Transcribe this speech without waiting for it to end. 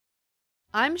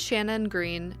I'm Shannon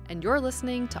Green, and you're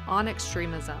listening to On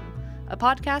Extremism, a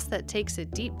podcast that takes a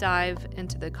deep dive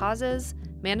into the causes,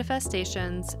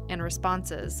 manifestations, and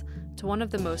responses to one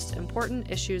of the most important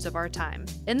issues of our time.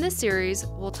 In this series,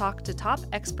 we'll talk to top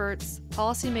experts,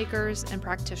 policymakers, and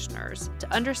practitioners to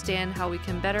understand how we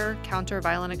can better counter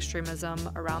violent extremism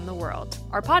around the world.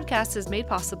 Our podcast is made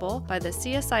possible by the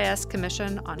CSIS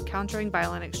Commission on Countering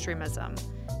Violent Extremism,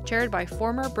 chaired by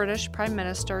former British Prime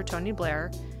Minister Tony Blair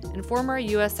and former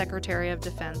U.S. Secretary of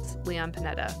Defense Leon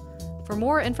Panetta. For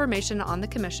more information on the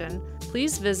Commission,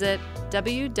 please visit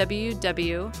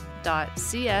www.csis.org.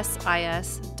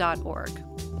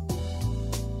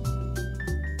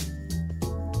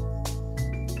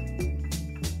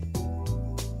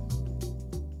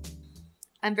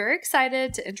 I'm very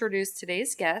excited to introduce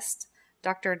today's guest,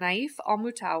 Dr. Naif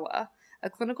Almutawa, a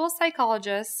clinical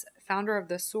psychologist, founder of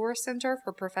the Soor Center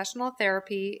for Professional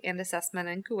Therapy and Assessment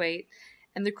in Kuwait,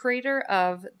 and the creator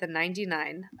of The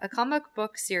 99, a comic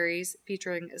book series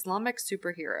featuring Islamic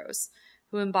superheroes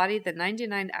who embody the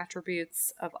 99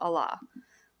 attributes of Allah.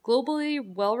 Globally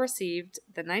well received,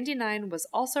 The 99 was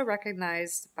also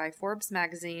recognized by Forbes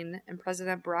magazine and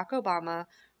President Barack Obama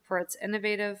for its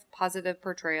innovative, positive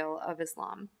portrayal of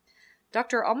Islam.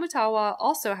 Dr. Almutawa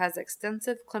also has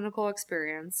extensive clinical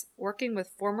experience working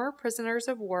with former prisoners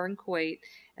of war in Kuwait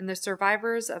and the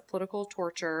survivors of political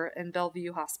torture in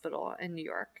Bellevue Hospital in New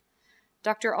York.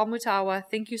 Dr. Almutawa,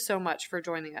 thank you so much for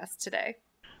joining us today.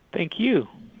 Thank you.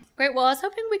 Great. Well, I was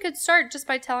hoping we could start just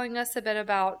by telling us a bit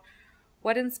about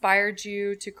what inspired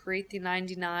you to create the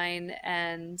 99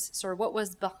 and sort of what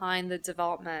was behind the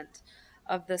development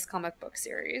of this comic book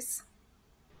series.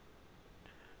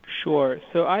 Sure.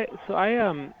 So I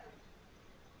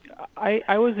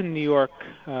was in New York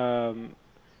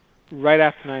right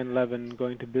after 9/11,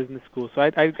 going to business school. So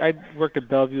I worked at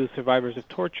Bellevue, survivors of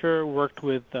torture. Worked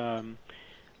with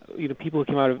people who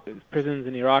came out of prisons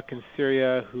in Iraq and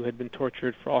Syria who had been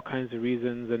tortured for all kinds of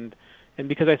reasons. And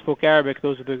because I spoke Arabic,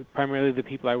 those are primarily the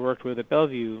people I worked with at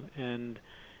Bellevue. And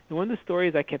one of the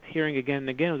stories I kept hearing again and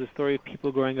again was the story of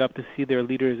people growing up to see their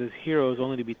leaders as heroes,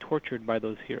 only to be tortured by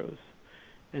those heroes.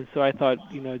 And so I thought,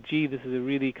 gee, this is a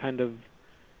really kind of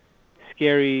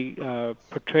scary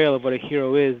portrayal of what a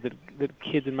hero is that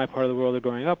kids in my part of the world are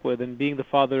growing up with. And being the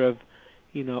father of,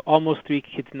 almost 3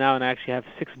 kids now, and I actually have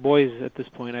 6 boys at this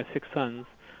point. I have 6 sons.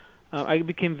 I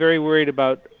became very worried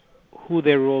about who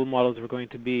their role models were going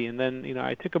to be. And then,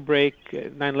 I took a break.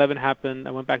 9/11 happened.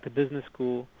 I went back to business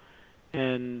school,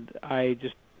 and I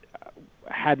just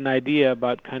had an idea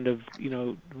about kind of,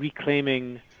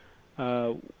 reclaiming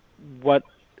what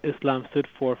Islam stood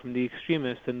for from the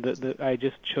extremists, and I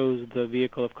just chose the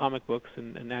vehicle of comic books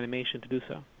and animation to do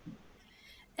so.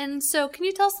 And so can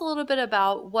you tell us a little bit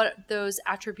about what those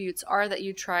attributes are that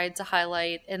you tried to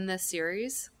highlight in this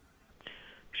series?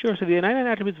 Sure. So the 99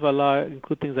 attributes of Allah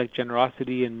include things like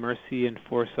generosity and mercy and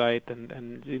foresight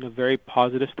and very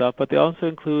positive stuff, but they also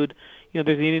include,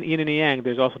 there's yin and yang,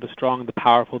 there's also the strong, the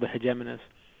powerful, the hegemonist.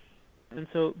 And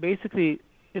so basically,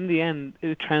 in the end,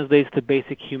 it translates to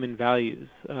basic human values.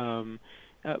 But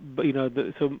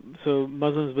so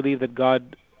Muslims believe that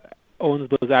God owns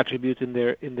those attributes in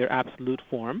their absolute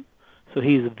form. So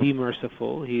He's the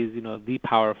merciful, He's the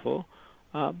powerful.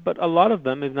 But a lot of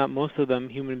them, if not most of them,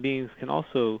 human beings can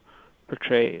also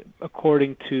portray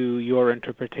according to your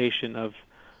interpretation of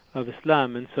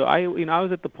Islam. And so I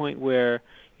was at the point where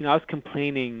I was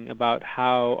complaining about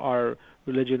how our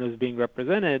religion was being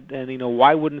represented, and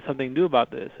why wouldn't something do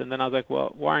about this? And then I was like,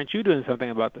 well, why aren't you doing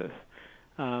something about this?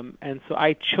 And so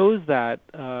I chose that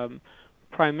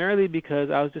primarily because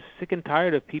I was just sick and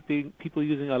tired of people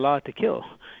using Allah to kill.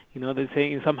 They're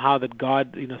saying somehow that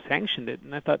God sanctioned it,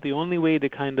 and I thought the only way to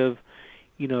kind of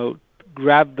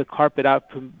grab the carpet out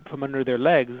from under their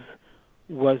legs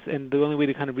was, and the only way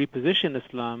to kind of reposition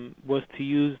Islam was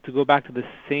to go back to the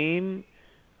same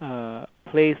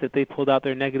place that they pulled out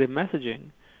their negative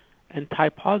messaging and tie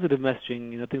positive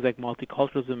messaging, things like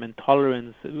multiculturalism and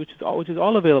tolerance, which is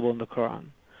all available in the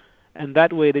Quran. And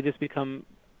that way they just become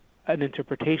an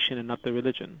interpretation and not the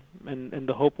religion. And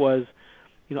the hope was,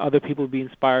 other people would be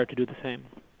inspired to do the same.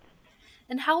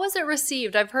 And how was it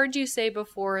received? I've heard you say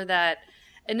before that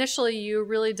initially you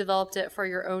really developed it for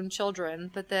your own children,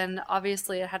 but then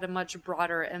obviously it had a much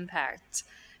broader impact.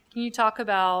 Can you talk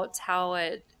about how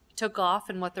it took off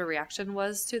and what the reaction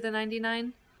was to the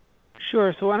 99?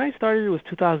 Sure. So when I started, it was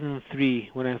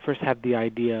 2003 when I first had the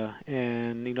idea,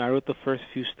 and I wrote the first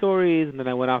few stories, and then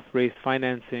I went off, raised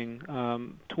financing.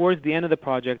 Towards the end of the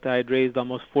project, I had raised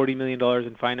almost $40 million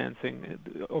in financing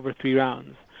over 3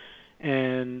 rounds.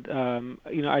 And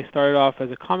I started off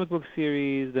as a comic book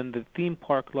series, then the theme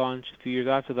park launched a few years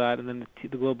after that, and then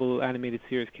the global animated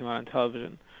series came out on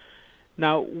television.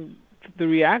 Now, the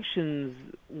reactions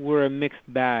were a mixed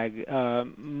bag.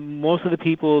 Most of the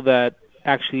people that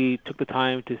actually took the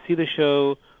time to see the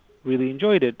show really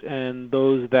enjoyed it, and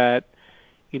those that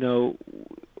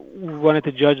wanted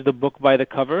to judge the book by the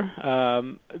cover,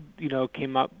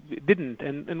 came up didn't.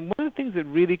 And one of the things that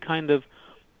really kind of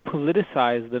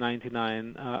politicized the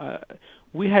 99,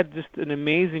 we had just an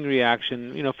amazing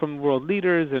reaction, from world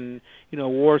leaders and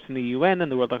awards in the UN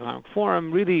and the World Economic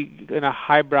Forum, really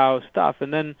highbrow stuff.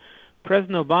 And then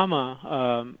President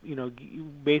Obama,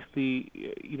 basically,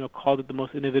 called it the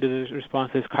most innovative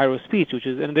response to his Cairo speech,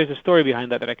 and there's a story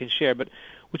behind that I can share, but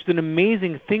which is an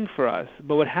amazing thing for us.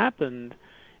 But what happened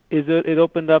is that it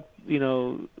opened up,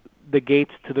 the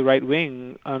gates to the right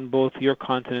wing on both your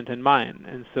continent and mine.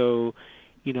 And so,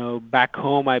 back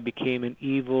home I became an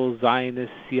evil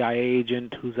Zionist CIA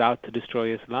agent who's out to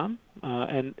destroy Islam.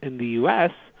 And in the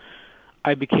U.S.,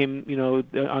 I became,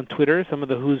 on Twitter, some of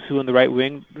the who's who on the right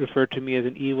wing referred to me as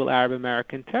an evil Arab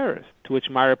American terrorist, to which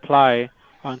my reply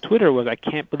on Twitter was, I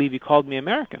can't believe you called me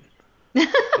American.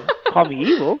 Call me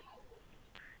evil.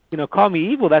 Call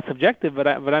me evil, that's subjective, but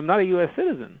I'm not a U.S.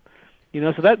 citizen.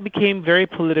 So that became very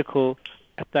political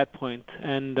at that point,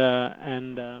 and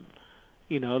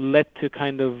led to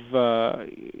kind of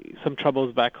some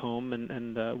troubles back home,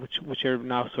 and which are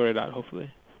now sorted out,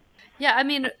 hopefully. Yeah, I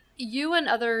mean, you and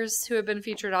others who have been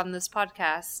featured on this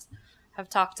podcast have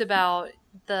talked about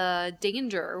the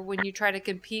danger when you try to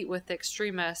compete with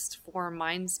extremists for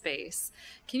mind space.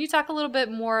 Can you talk a little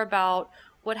bit more about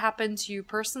what happened to you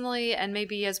personally, and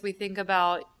maybe as we think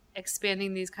about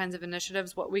expanding these kinds of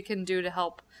initiatives, what we can do to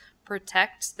help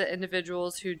protect the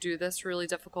individuals who do this really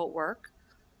difficult work?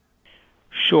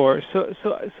 Sure. So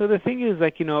the thing is,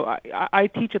 I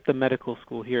teach at the medical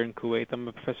school here in Kuwait. I'm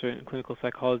a professor in clinical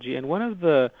psychology, and one of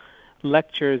the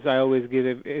lectures I always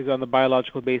give is on the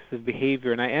biological basis of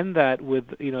behavior, and I end that with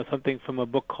something from a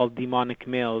book called Demonic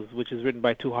Males, which is written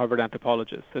by two Harvard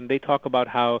anthropologists, and they talk about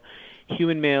how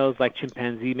human males, like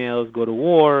chimpanzee males, go to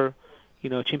war.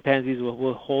 Chimpanzees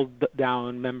will hold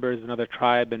down members of another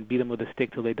tribe and beat them with a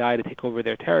stick till they die to take over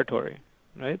their territory,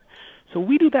 right? So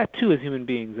we do that too as human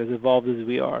beings, as evolved as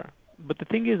we are. But the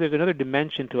thing is, there's another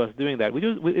dimension to us doing that.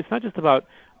 It's not just about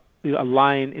a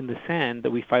line in the sand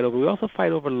that we fight over. We also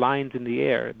fight over lines in the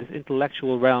air, this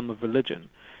intellectual realm of religion.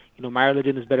 My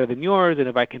religion is better than yours, and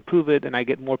if I can prove it and I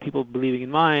get more people believing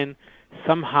in mine,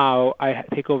 somehow I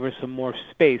take over some more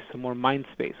space, some more mind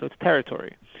space. So it's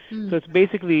territory. So it's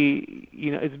basically,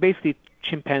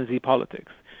 chimpanzee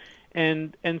politics.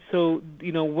 And so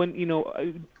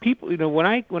when people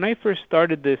when I first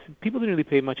started this, people didn't really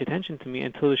pay much attention to me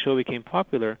until the show became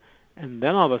popular, and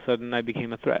then all of a sudden I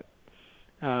became a threat.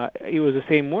 It was the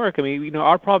same work. I mean,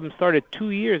 our problem started 2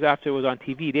 years after it was on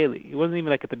TV daily. It wasn't even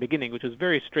like at the beginning, which was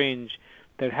very strange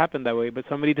that it happened that way. But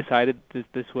somebody decided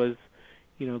this was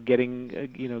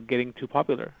getting too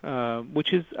popular,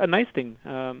 which is a nice thing.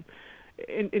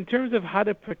 In terms of how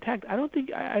to protect, I don't think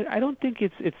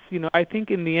it's I think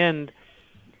in the end,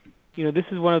 this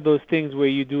is one of those things where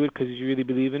you do it because you really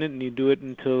believe in it, and you do it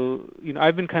until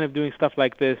I've been kind of doing stuff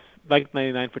like this, like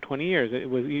 99, for 20 years. It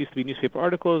used to be newspaper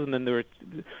articles, and then there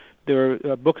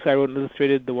were books I wrote and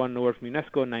illustrated. The one award from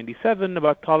UNESCO in '97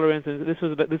 about tolerance, and this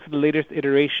is the latest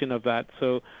iteration of that.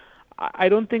 So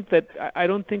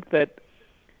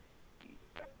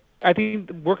I think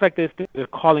work like this they're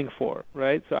calling for,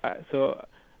 right? So I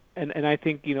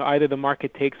think either the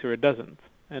market takes or it doesn't,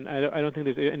 and I don't think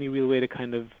there's any real way to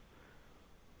kind of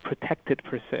protect it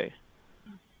per se.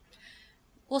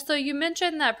 Well, so you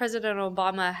mentioned that President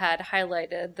Obama had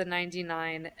highlighted the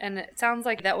 99, and it sounds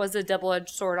like that was a double-edged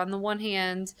sword. On the one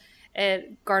hand,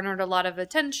 it garnered a lot of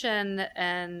attention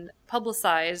and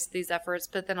publicized these efforts,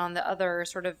 but then on the other,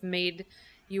 sort of made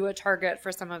you a target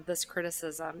for some of this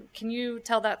criticism. Can you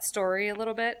tell that story a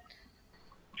little bit?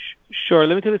 Sure.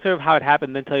 Let me tell you sort of how it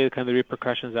happened, then tell you kind of the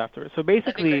repercussions afterwards. So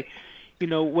basically,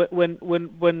 when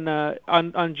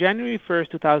on January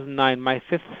 1st, 2009, my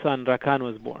fifth son Rakan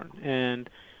was born, and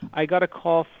I got a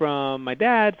call from my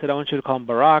dad. Said, "I want you to call him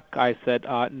Barack." I said,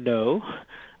 "No,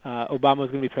 Obama's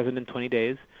going to be president in 20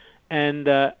 days." And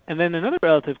then another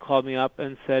relative called me up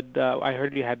and said, "I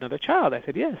heard you had another child." I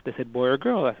said, "Yes." They said, "Boy or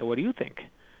girl?" I said, "What do you think?"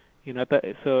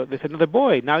 So they said, "Another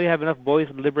boy. Now you have enough boys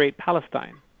to liberate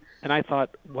Palestine." And I thought,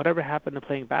 whatever happened to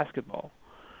playing basketball,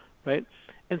 right?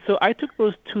 And so I took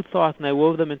those two thoughts and I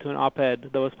wove them into an op-ed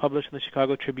that was published in the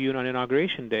Chicago Tribune on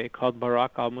Inauguration Day called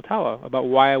Barack al-Mutawa, about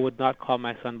why I would not call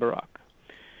my son Barack.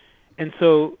 And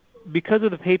so because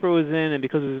of the paper it was in and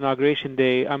because of his inauguration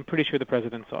day, I'm pretty sure the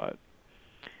president saw it.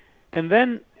 And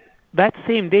then that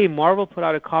same day, Marvel put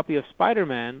out a copy of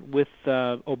Spider-Man with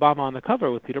Obama on the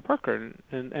cover with Peter Parker,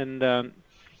 and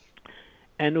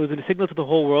it was a signal to the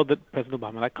whole world that President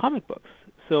Obama liked comic books.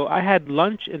 So I had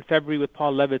lunch in February with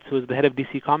Paul Levitz, who was the head of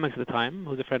DC Comics at the time,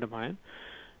 who was a friend of mine.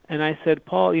 And I said,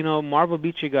 Paul, Marvel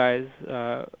beat you guys,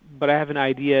 but I have an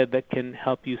idea that can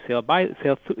help you sail by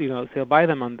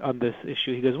them on this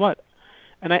issue. He goes, what?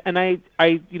 And I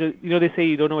they say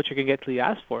you don't know what you're going to get till you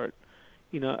ask for it.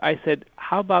 I said,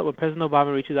 how about when President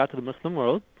Obama reaches out to the Muslim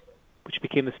world, which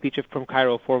became the speech from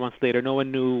Cairo 4 months later. No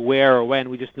one knew where or when.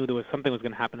 We just knew something was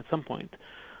going to happen at some point.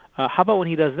 How about when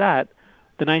he does that,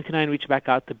 the 99 reached back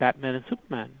out to Batman and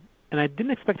Superman? And I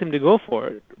didn't expect him to go for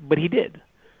it, but he did.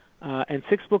 And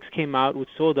 6 books came out, which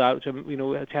sold out,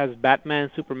 which has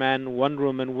Batman, Superman, Wonder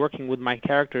Woman working with my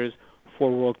characters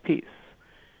for world peace.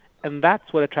 And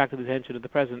that's what attracted the attention of the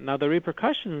president. Now, the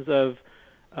repercussions of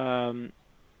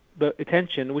the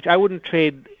attention, which I wouldn't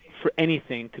trade for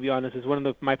anything, to be honest, is one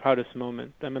of my proudest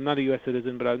moments. I'm not a U.S.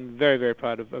 citizen, but I'm very, very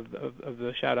proud of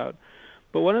the shout-out.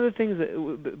 But one of the things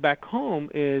that, back home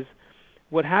is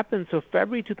what happened. So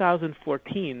February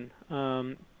 2014,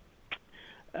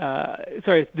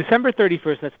 December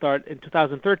 31st, let's start, in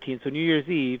 2013, so New Year's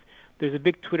Eve, there's a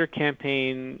big Twitter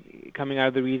campaign coming out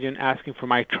of the region asking for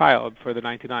my trial for the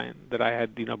 99, that I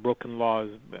had, broken laws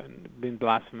and been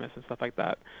blasphemous and stuff like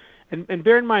that. And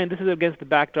bear in mind, this is against the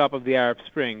backdrop of the Arab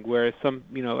Spring, where some,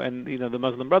 the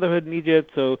Muslim Brotherhood in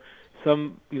Egypt, so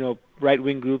some,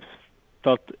 right-wing groups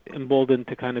felt emboldened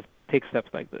to kind of take steps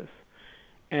like this.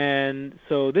 And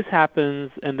so this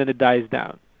happens, and then it dies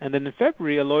down. And then in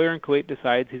February, a lawyer in Kuwait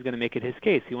decides he's going to make it his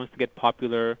case. He wants to get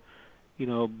popular,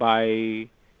 by,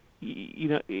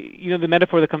 the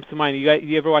metaphor that comes to mind.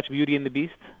 You ever watch Beauty and the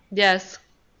Beast? Yes.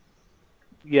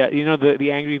 Yeah,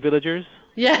 the angry villagers.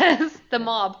 Yes, the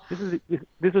mob. This is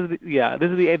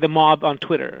the mob on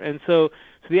Twitter, and so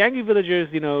the angry villagers,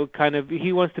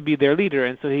 he wants to be their leader,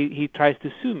 and so he tries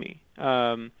to sue me,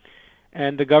 and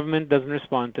the government doesn't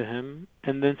respond to him,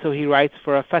 and then so he writes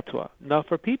for a fatwa. Now,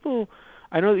 for people,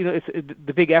 I know it's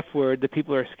the big F word that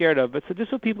people are scared of, but so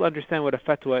just so people understand what a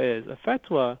fatwa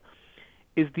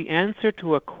is the answer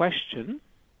to a question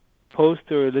posed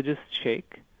to a religious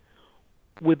sheikh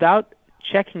without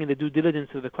checking the due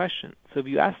diligence of the question. So if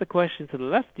you ask the question to the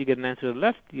left, you get an answer to the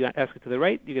left. You ask it to the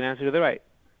right, you get an answer to the right.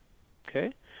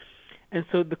 Okay? And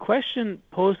so the question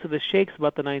posed to the sheikhs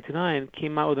about the 99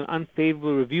 came out with an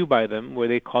unfavorable review by them, where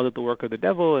they called it the work of the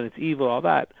devil and it's evil, all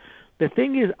that. The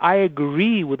thing is, I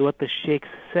agree with what the sheikhs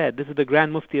said. This is the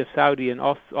Grand Mufti of Saudi, and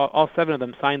all 7 of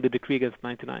them signed the decree against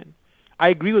 99. I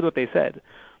agree with what they said.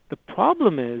 The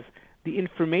problem is the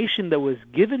information that was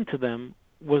given to them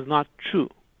was not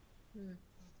true.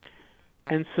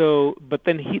 And so, but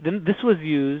then this was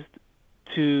used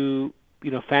to,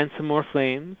 fan some more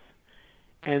flames.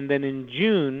 And then in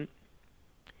June,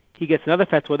 he gets another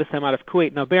fatwa, this time out of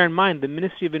Kuwait. Now, bear in mind, the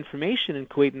Ministry of Information in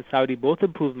Kuwait and Saudi both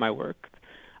approved my work.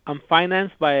 I'm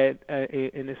financed by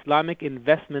an Islamic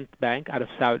investment bank out of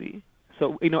Saudi.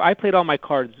 So, I played all my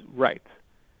cards right.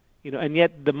 And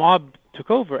yet the mob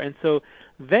took over. And so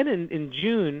then in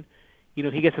June,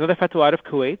 he gets another fatwa out of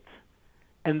Kuwait.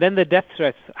 And then the death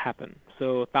threats happen.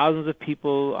 So thousands of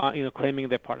people, claiming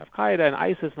they're part of Qaeda and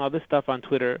ISIS and all this stuff on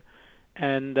Twitter,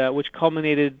 and which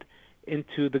culminated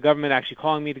into the government actually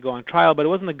calling me to go on trial. But it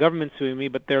wasn't the government suing me,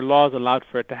 but their laws allowed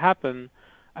for it to happen.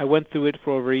 I went through it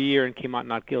for over a year and came out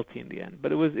not guilty in the end.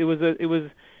 But it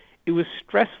was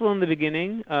stressful in the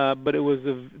beginning, but it was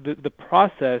the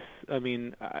process. I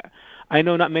mean, I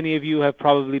know not many of you have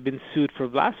probably been sued for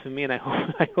blasphemy, and I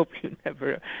hope you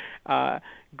never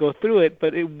go through it.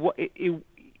 But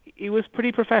it was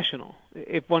pretty professional,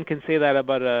 if one can say that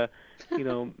about a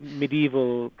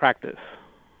medieval practice.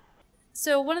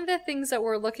 So one of the things that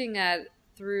we're looking at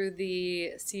through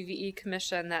the CVE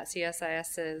commission that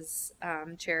CSIS is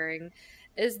chairing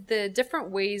is the different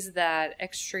ways that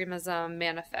extremism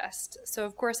manifests. So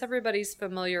of course everybody's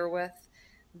familiar with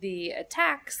the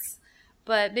attacks,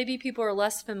 but maybe people are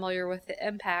less familiar with the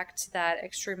impact that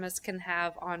extremists can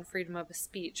have on freedom of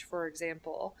speech, for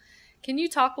example. Can you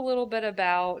talk a little bit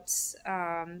about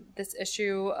this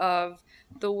issue of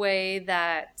the way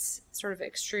that sort of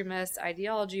extremist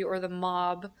ideology or the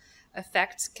mob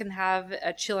effect can have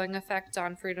a chilling effect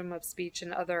on freedom of speech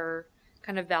and other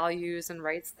kind of values and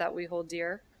rights that we hold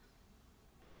dear?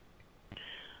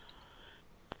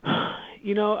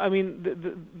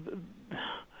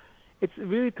 It's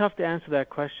really tough to answer that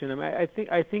question. I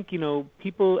think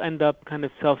people end up kind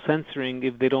of self-censoring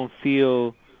if they don't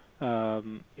feel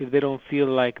if they don't feel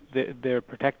like they're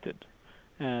protected.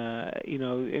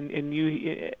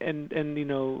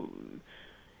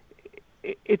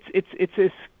 It's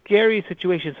a scary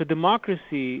situation. So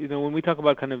democracy, when we talk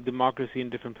about kind of democracy in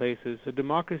different places, so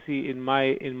democracy in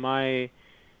my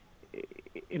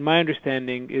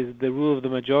understanding is the rule of the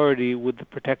majority with the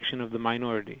protection of the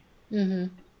minority,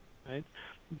 Mm-hmm. right?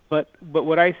 But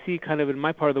what I see kind of in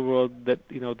my part of the world, that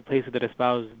the places that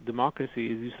espouse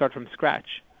democracy, is you start from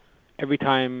scratch. Every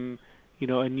time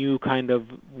a new kind of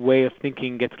way of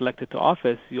thinking gets elected to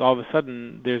office, you all of a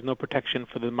sudden there's no protection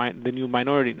for the new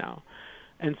minority now.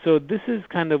 And so this is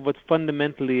kind of what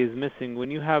fundamentally is missing when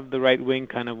you have the right wing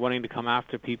kind of wanting to come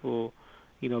after people,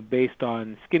 based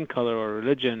on skin color or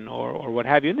religion or what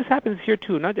have you. And this happens here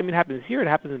too. It happens here, it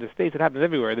happens in the States, it happens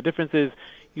everywhere. The difference is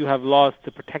you have laws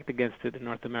to protect against it in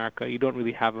North America. You don't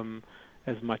really have them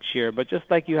as much here. But just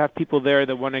like you have people there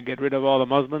that want to get rid of all the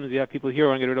Muslims, you have people here who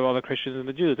want to get rid of all the Christians and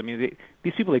the Jews.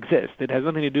 These people exist. It has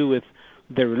nothing to do with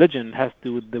their religion. It has to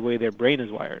do with the way their brain is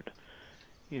wired.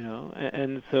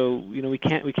 And so we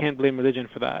can't blame religion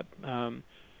for that.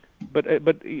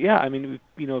 But yeah,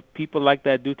 people like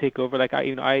that do take over. Like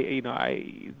some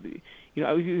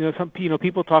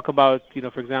people talk about,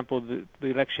 for example, the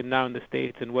election now in the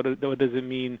States and what does it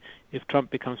mean if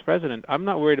Trump becomes president. I'm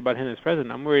not worried about him as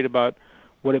president. I'm worried about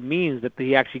what it means that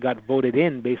he actually got voted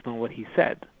in based on what he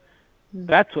said.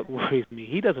 That's what worries me.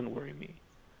 He doesn't worry me,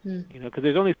 because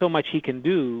there's only so much he can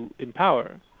do in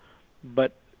power.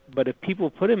 But if people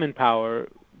put him in power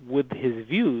with his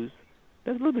views,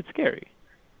 that's a little bit scary.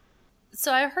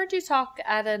 So I heard you talk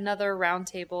at another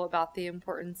roundtable about the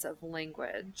importance of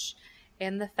language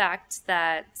and the fact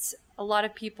that a lot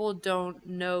of people don't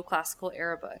know classical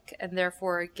Arabic, and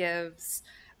therefore it gives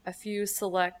a few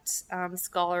select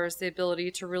scholars the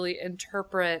ability to really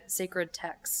interpret sacred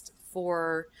text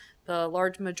for the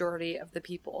large majority of the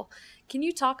people. Can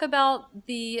you talk about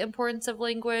the importance of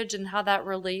language and how that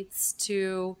relates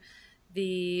to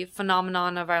the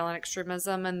phenomenon of violent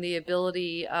extremism and the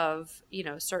ability of,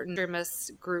 certain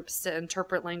extremist groups to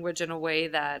interpret language in a way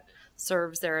that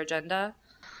serves their agenda?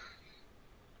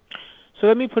 So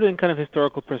let me put it in kind of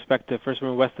historical perspective, first from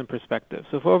a Western perspective.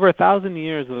 So for over 1,000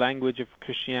 years, the language of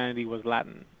Christianity was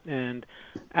Latin. And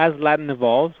as Latin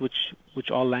evolves,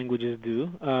 which all languages do,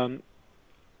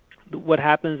 what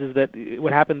happened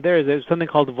there is there's something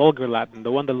called Vulgar Latin,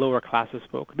 the one the lower classes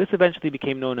spoke. This eventually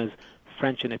became known as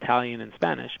French and Italian and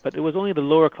Spanish, but it was only the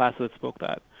lower classes that spoke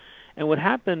that. And what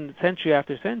happened century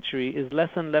after century is less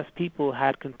and less people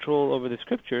had control over the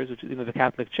scriptures, which is the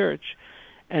Catholic Church,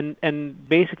 and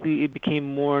basically it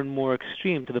became more and more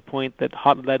extreme to the point that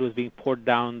hot lead was being poured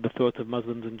down the throats of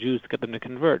Muslims and Jews to get them to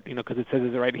convert, because it says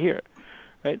it right here,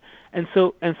 right? And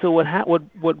so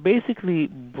what basically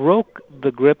broke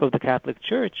the grip of the Catholic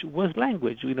Church was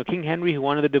language. King Henry, who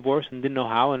wanted a divorce and didn't know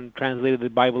how, and translated the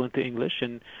Bible into English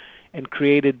and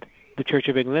created the Church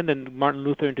of England, and Martin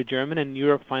Luther into German, and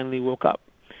Europe finally woke up.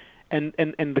 And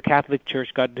the Catholic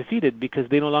Church got defeated because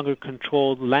they no longer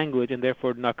controlled language and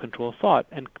therefore did not control thought.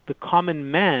 And the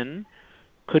common man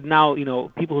could now,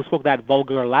 people who spoke that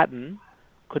vulgar Latin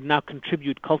could now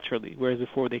contribute culturally, whereas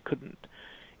before they couldn't.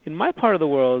 In my part of the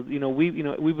world, we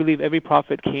believe every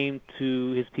prophet came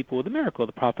to his people with a miracle.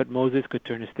 The prophet Moses could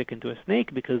turn a stick into a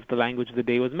snake because the language of the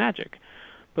day was magic.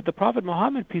 But the Prophet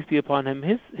Muhammad, peace be upon him,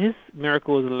 his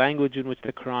miracle is the language in which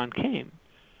the Quran came.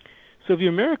 So if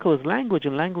your miracle is language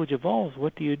and language evolves,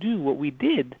 what do you do? What we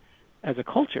did as a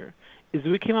culture is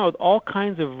we came out with all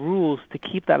kinds of rules to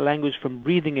keep that language from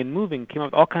breathing and moving, came out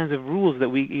with all kinds of rules that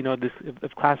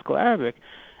of classical Arabic.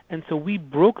 And so we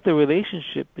broke the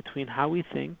relationship between how we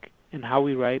think and how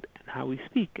we write and how we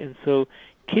speak. And so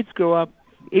kids grow up,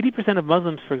 80% of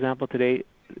Muslims, for example, today,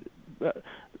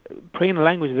 pray in a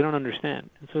language they don't understand.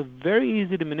 And so it's very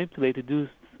easy to manipulate to do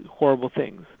horrible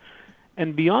things.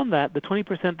 And beyond that, the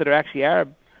 20% that are actually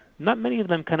Arab, not many of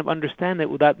them kind of understand it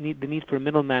without the need for a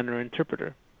middleman or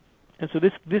interpreter. And so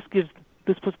this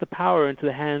puts the power into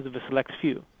the hands of a select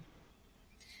few.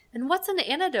 And what's an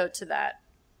antidote to that?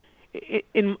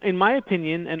 In my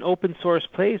opinion, an open source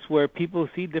place where people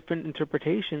see different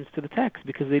interpretations to the text,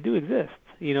 because they do exist.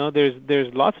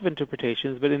 There's lots of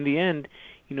interpretations, but in the end,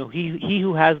 he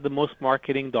who has the most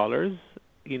marketing dollars,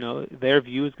 their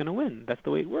view is going to win. That's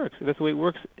the way it works. That's the way it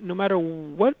works no matter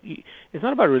what. It's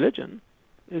not about religion.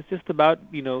 It's just about,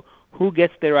 who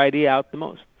gets their idea out the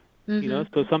most.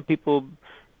 Mm-hmm. So some people,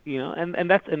 and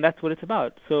that's what it's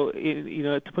about. So,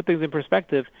 to put things in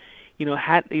perspective,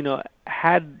 had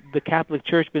the Catholic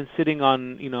Church been sitting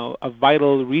on, a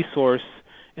vital resource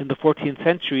in the 14th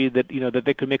century that that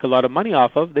they could make a lot of money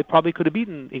off of, they probably could have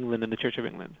beaten England and the Church of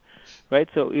England, right?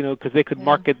 So because they could Yeah.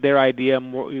 market their idea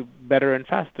more better and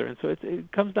faster, and so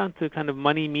it comes down to kind of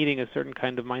money meeting a certain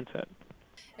kind of mindset.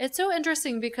 It's so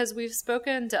interesting because we've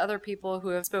spoken to other people who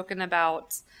have spoken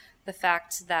about the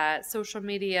fact that social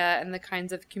media and the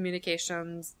kinds of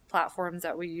communications platforms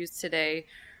that we use today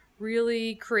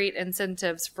really create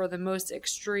incentives for the most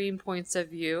extreme points of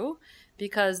view,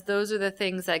 because those are the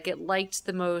things that get liked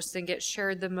the most and get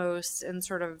shared the most and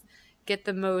sort of get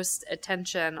the most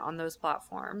attention on those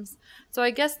platforms. So I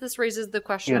guess this raises the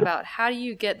question about how do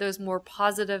you get those more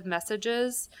positive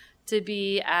messages to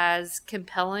be as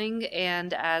compelling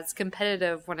and as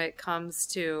competitive when it comes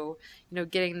to,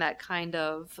 getting that kind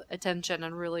of attention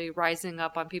and really rising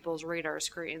up on people's radar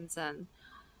screens. And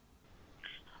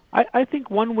I think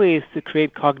one way is to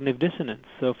create cognitive dissonance.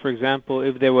 So, for example,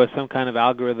 if there was some kind of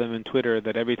algorithm in Twitter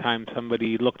that every time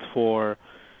somebody looked for,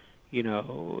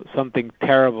 something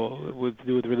terrible with to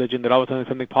do with religion, that all of a sudden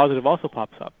something positive also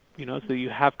pops up. So you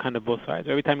have kind of both sides.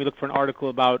 Every time you look for an article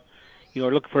about,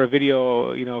 or look for a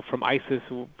video, from ISIS,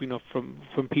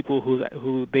 from people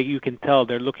you can tell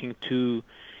they're looking to,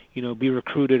 be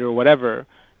recruited or whatever.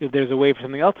 If there's a way for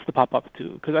something else to pop up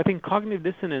too, because I think cognitive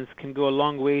dissonance can go a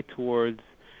long way towards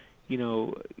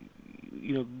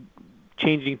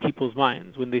changing people's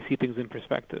minds when they see things in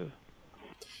perspective.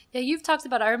 Yeah, you've talked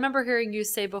about, I remember hearing you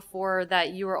say before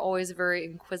that you were always very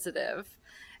inquisitive.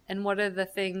 And one of the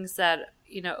things that,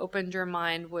 opened your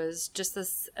mind was just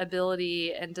this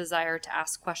ability and desire to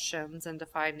ask questions and to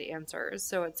find answers.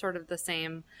 So it's sort of the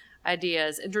same idea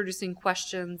as introducing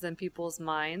questions in people's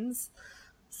minds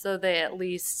so they at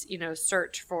least,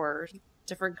 search for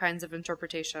different kinds of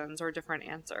interpretations or different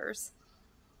answers.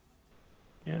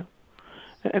 Yeah,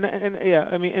 and yeah,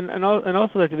 I mean, and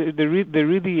also like the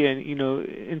really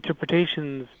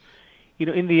interpretations.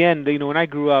 In the end, when I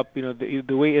grew up, the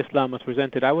way Islam was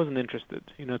presented, I wasn't interested.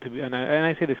 And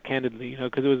I say this candidly,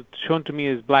 because it was shown to me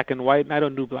as black and white, and I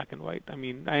don't do black and white. I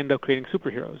mean, I end up creating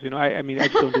superheroes. I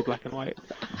just don't do black and white.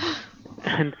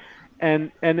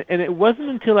 And it wasn't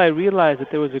until I realized that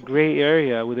there was a gray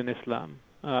area within Islam,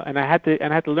 and I had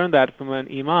to learn that from an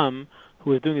imam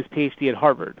who was doing his PhD at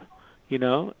Harvard.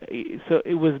 So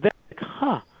it was then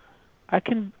like, I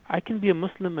can be a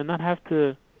Muslim and not have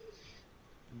to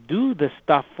do this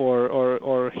stuff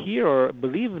or hear or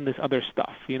believe in this other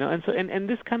stuff, and so and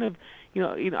this kind of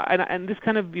and this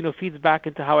kind of feeds back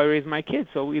into how I raise my kids.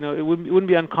 So it wouldn't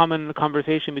be uncommon in a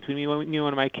conversation between me and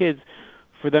one of my kids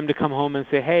for them to come home and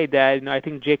say, "Hey, Dad, I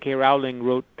think J.K. Rowling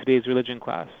wrote today's religion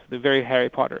class, the very Harry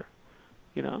Potter,"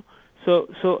 So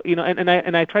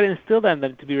and I try to instill that in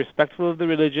them to be respectful of the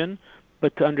religion,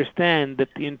 but to understand that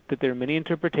there are many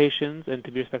interpretations and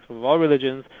to be respectful of all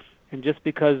religions. And just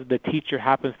because the teacher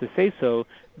happens to say so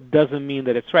doesn't mean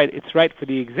that it's right. It's right for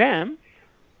the exam,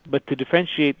 but to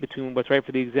differentiate between what's right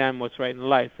for the exam, what's right in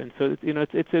life. And so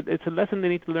it's a lesson they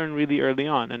need to learn really early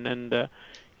on. And I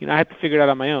had to figure it out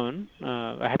on my own.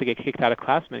 I had to get kicked out of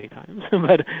class many times,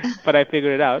 but I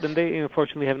figured it out. And they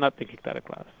fortunately have not been kicked out of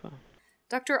class. So.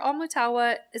 Dr.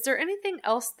 Al-Mutawa, is there anything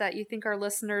else that you think our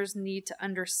listeners need to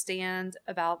understand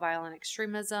about violent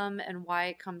extremism and why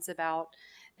it comes about,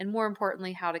 and more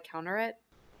importantly, how to counter it?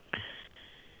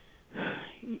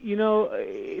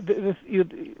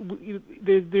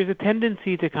 There's a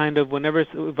tendency to kind of, whenever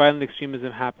violent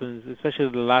extremism happens, especially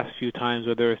the last few times,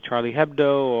 whether it's Charlie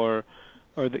Hebdo or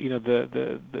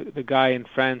the guy in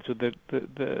France with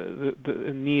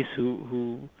the niece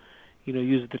who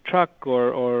used the truck,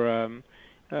 or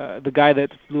the guy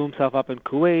that blew himself up in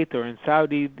Kuwait or in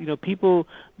Saudi.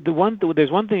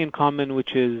 There's one thing in common,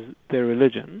 which is their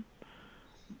religion.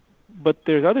 But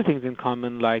there's other things in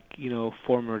common, like,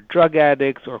 former drug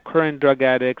addicts or current drug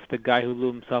addicts. The guy who blew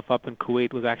himself up in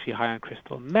Kuwait was actually high on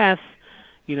crystal meth.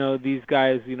 These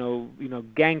guys,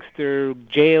 gangster,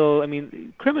 jail,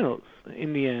 criminals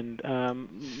in the end.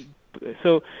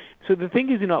 So the thing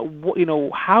is,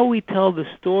 how we tell the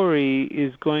story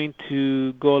is going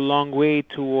to go a long way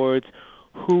towards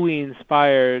who we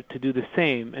inspire to do the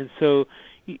same. And so,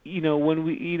 when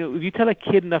if you tell a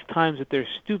kid enough times that they're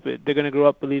stupid, they're going to grow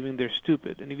up believing they're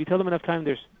stupid. And if you tell them enough times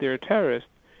they're a terrorist,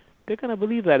 they're going to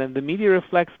believe that. And the media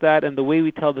reflects that, and the way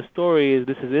we tell the story is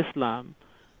this is Islam,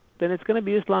 then it's going to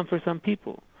be Islam for some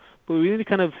people. But we need to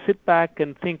kind of sit back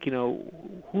and think,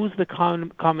 who's the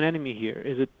common enemy here?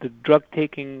 Is it the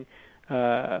drug-taking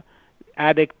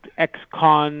addict,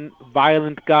 ex-con,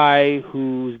 violent guy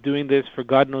who's doing this for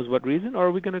God knows what reason? Or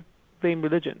are we going to blame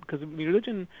religion? Because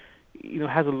religion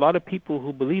has a lot of people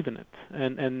who believe in it,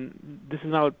 and this is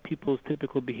not what people's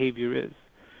typical behavior is.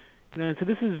 And so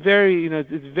this is very,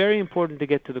 it's very important to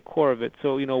get to the core of it.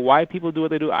 So, why people do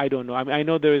what they do, I don't know. I mean, I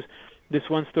know there's this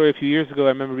one story a few years ago. I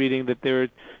remember reading that there were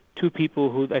two people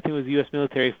who I think it was the U.S.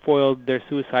 military foiled their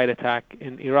suicide attack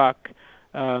in Iraq.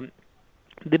 Um,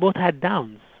 they both had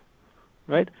Downs,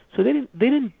 right? So they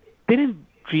didn't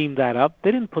dream that up.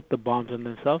 They didn't put the bombs on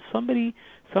themselves. Somebody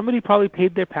probably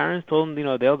paid their parents, told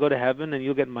them, they'll go to heaven and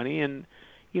you'll get money, and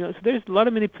so there's a lot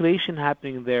of manipulation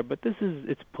happening there. But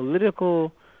it's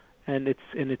political, and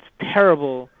it's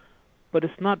terrible, but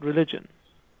it's not religion.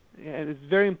 And it's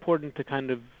very important to kind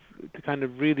of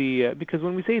really, because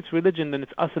when we say it's religion, then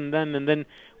it's us and them, and then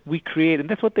we create, and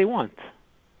that's what they want.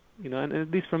 And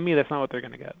at least for me, that's not what they're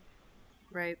going to get.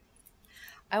 Right.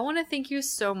 I want to thank you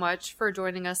so much for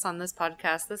joining us on this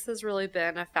podcast. This has really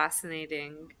been a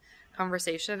fascinating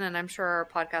conversation, and I'm sure our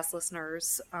podcast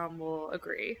listeners will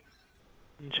agree.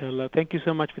 Inshallah. Thank you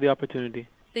so much for the opportunity.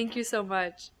 Thank you so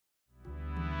much.